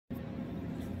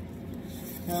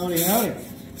Howdy, howdy.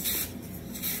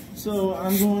 So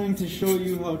I'm going to show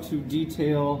you how to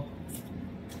detail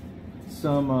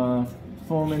some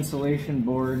foam insulation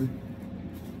board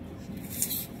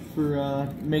for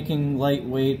making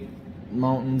lightweight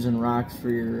mountains and rocks for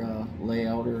your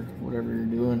layout or whatever you're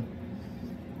doing.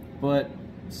 But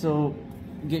so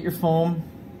get your foam,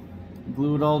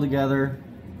 glue it all together,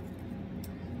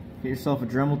 get yourself a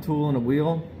Dremel tool and a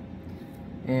wheel,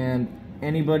 and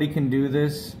anybody can do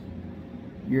this.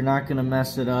 You're not going to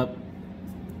mess it up.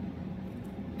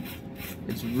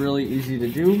 It's really easy to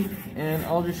do, and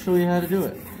I'll just show you how to do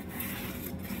it.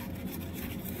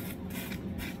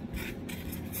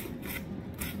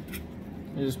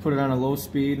 You just put it on a low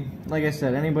speed. Like I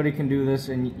said, anybody can do this,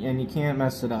 and you can't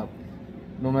mess it up.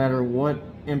 No matter what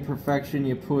imperfection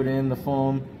you put in the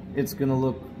foam, it's going to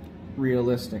look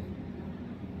realistic.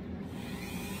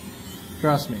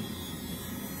 Trust me.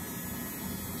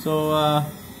 So,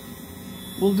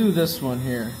 we'll do this one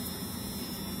here.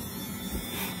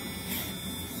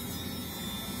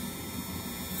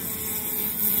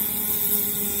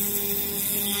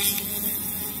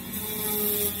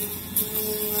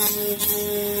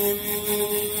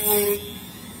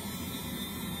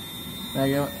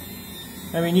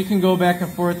 I mean, you can go back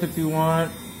and forth if you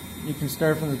want. You can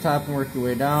start from the top and work your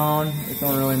way down. It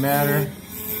don't really matter.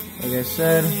 Like I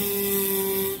said,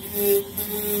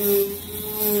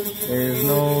 there's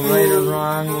no right or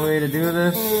wrong way to do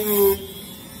this,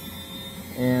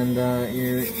 and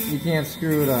you can't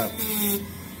screw it up.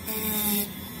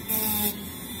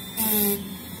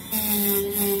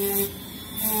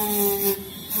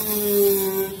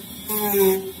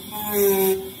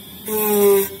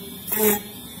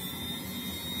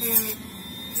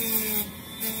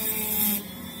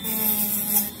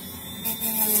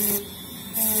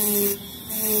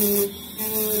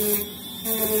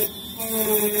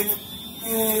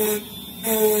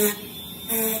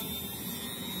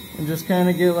 And just kind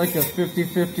of get like a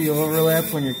 50-50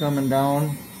 overlap when you're coming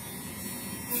down.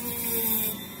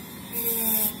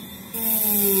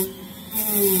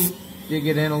 Dig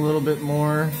it in a little bit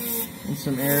more in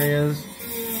some areas.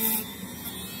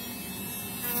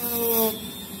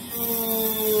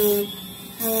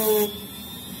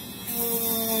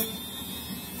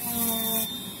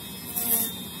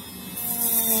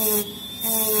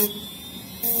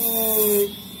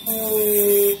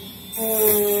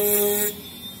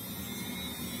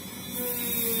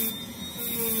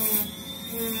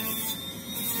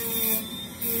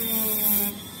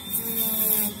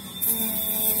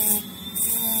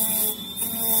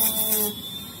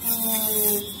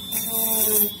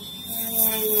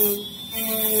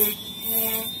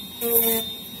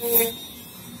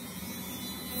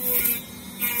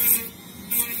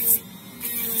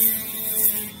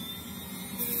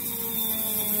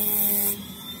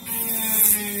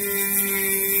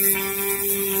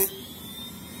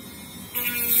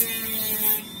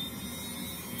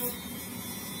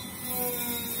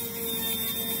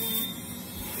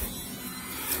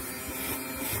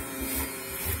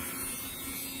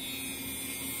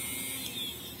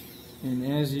 And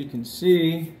as you can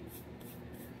see,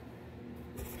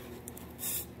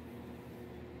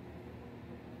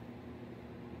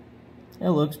 it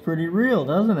looks pretty real,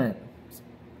 doesn't it?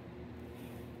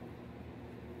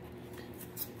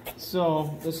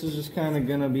 So this is just kind of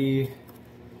gonna be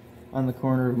on the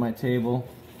corner of my table.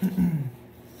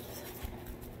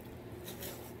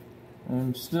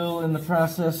 I'm still in the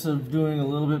process of doing a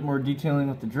little bit more detailing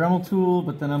with the Dremel tool,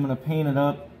 but then I'm gonna paint it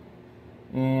up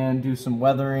and do some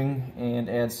weathering and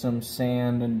add some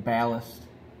sand and ballast.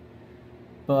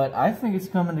 But I think it's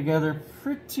coming together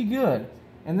pretty good.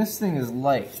 And this thing is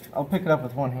light. I'll pick it up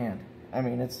with one hand. I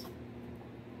mean, it's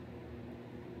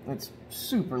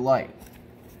super light.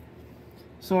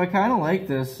 So I kind of like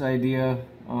this idea,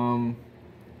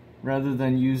 rather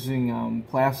than using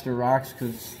plaster rocks,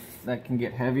 because that can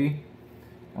get heavy.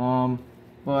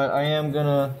 But I am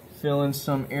gonna fill in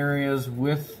some areas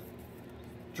with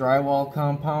drywall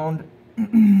compound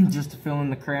just to fill in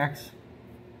the cracks,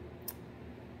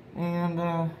 and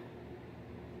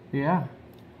yeah,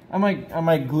 I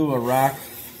might glue a rock.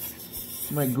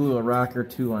 I might glue a rock or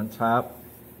two on top.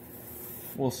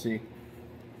 We'll see.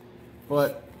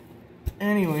 But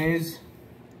anyways,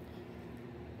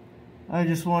 I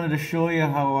just wanted to show you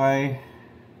how I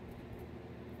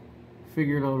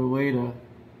figured out a way to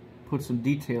put some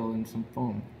detail in some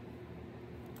foam.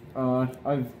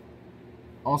 I've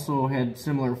also had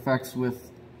similar effects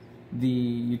with the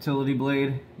utility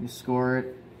blade. You score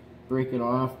it, break it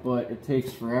off, but it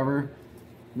takes forever.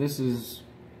 This is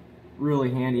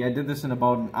really handy. I did this in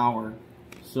about an hour.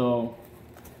 So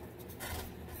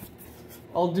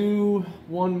I'll do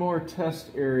one more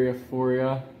test area for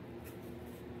you.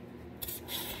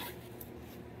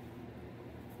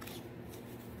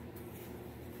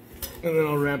 And then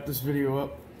I'll wrap this video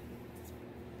up.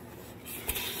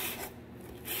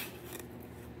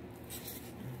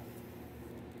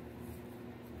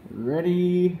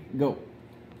 Ready, go.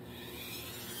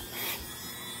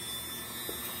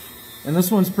 And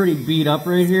this one's pretty beat up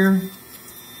right here.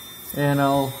 And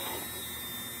I'll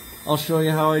show you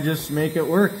how I just make it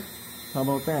work. How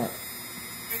about that?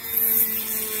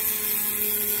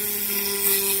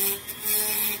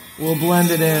 We'll blend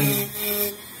it in.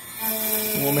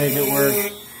 We'll make it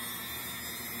work.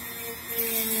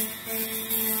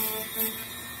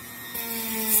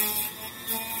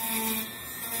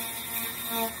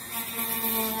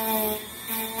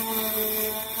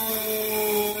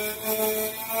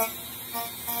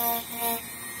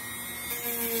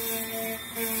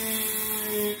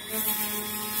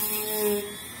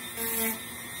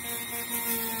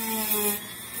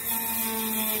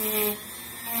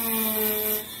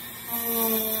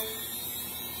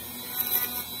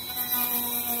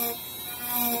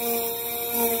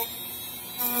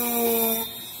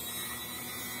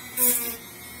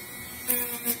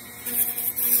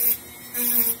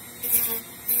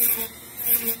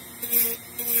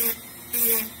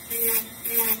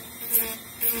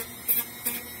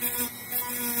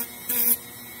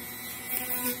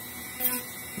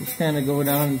 Just kind of go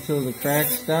down until the crack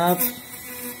stops.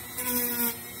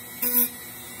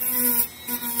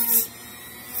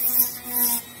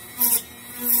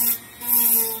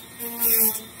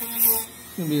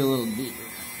 It's gonna be a little deeper.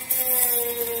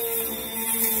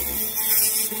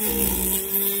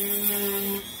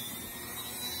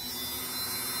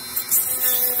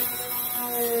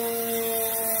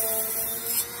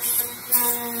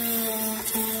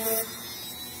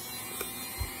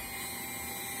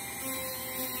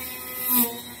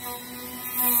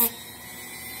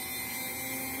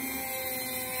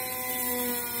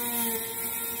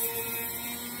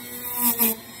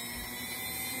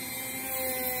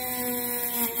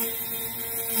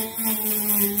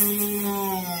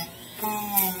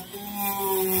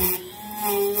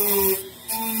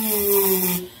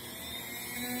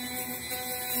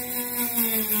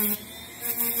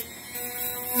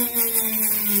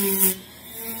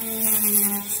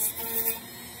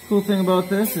 Cool thing about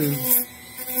this is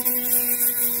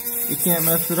you can't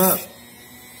mess it up.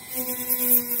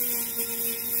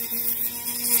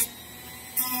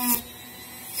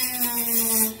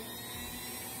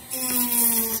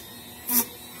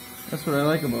 That's what I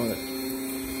like about it.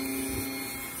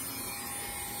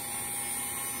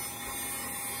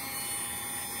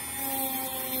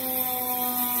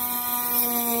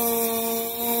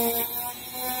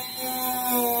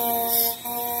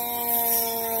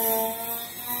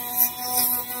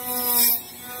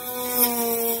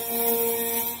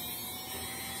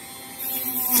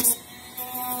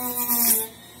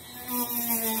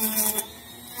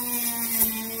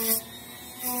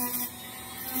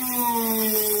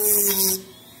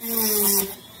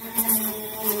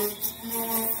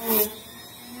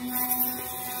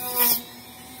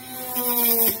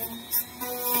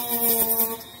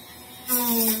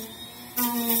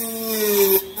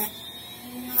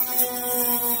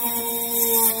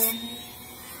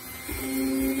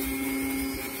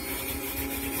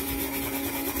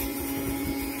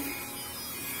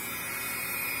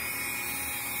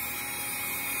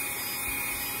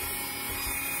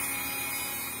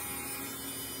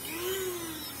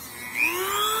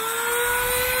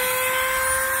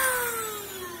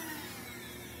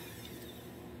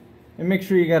 And make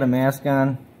sure you got a mask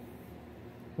on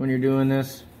when you're doing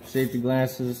this, safety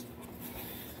glasses.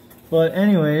 But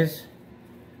anyways,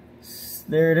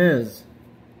 there it is.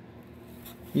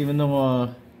 Even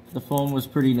though the foam was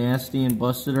pretty nasty and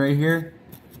busted right here,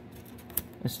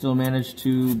 I still managed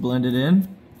to blend it in.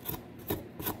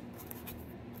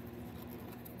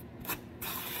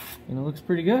 And it looks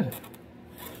pretty good.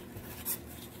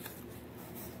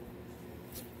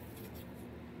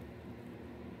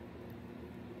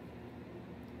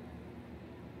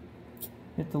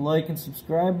 Hit the like and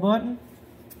subscribe button.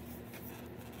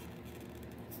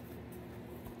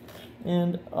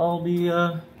 And I'll be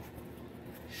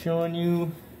showing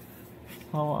you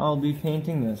how I'll be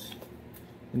painting this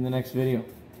in the next video.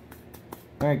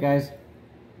 Alright guys,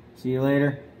 see you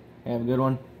later. Have a good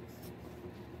one.